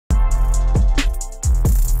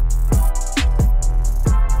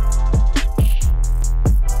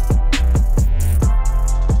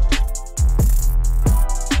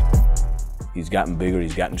gotten bigger,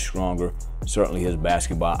 he's gotten stronger. Certainly his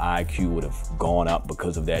basketball IQ would have gone up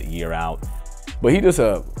because of that year out. But he's just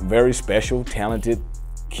a very special, talented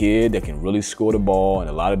kid that can really score the ball in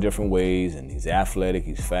a lot of different ways, and he's athletic,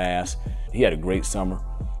 he's fast. He had a great summer,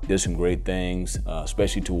 did some great things,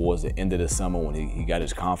 especially towards the end of the summer when he got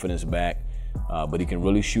his confidence back. But he can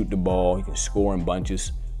really shoot the ball, he can score in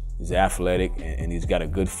bunches. He's athletic, and he's got a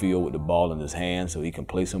good feel with the ball in his hand, so he can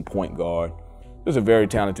play some point guard. He's a very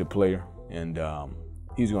talented player, and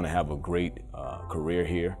he's going to have a great career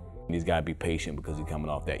here. And he's got to be patient because he's coming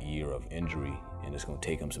off that year of injury, and it's going to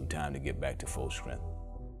take him some time to get back to full strength.